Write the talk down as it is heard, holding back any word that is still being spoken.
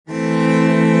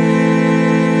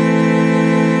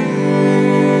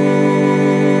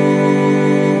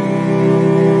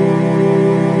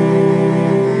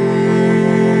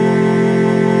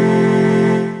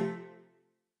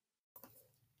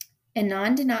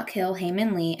did not kill Hae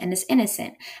Min Lee and is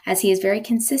innocent, as he is very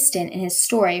consistent in his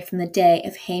story from the day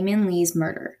of Hae Min Lee's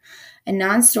murder.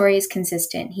 Anand's story is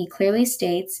consistent. He clearly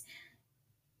states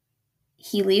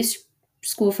he leaves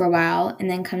school for a while and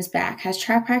then comes back, has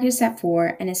trap practice at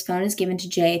 4, and his phone is given to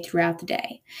Jay throughout the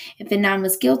day. If Anand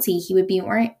was guilty, he would be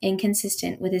more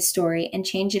inconsistent with his story and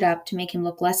change it up to make him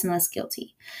look less and less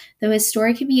guilty. Though his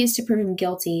story could be used to prove him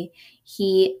guilty,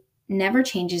 he never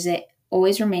changes it,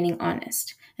 always remaining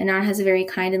honest. Anand has a very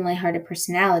kind and lighthearted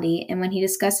personality, and when he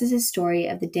discusses his story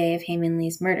of the day of Hae Min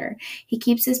Lee's murder, he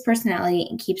keeps his personality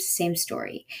and keeps the same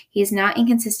story. He is not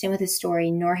inconsistent with his story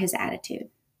nor his attitude.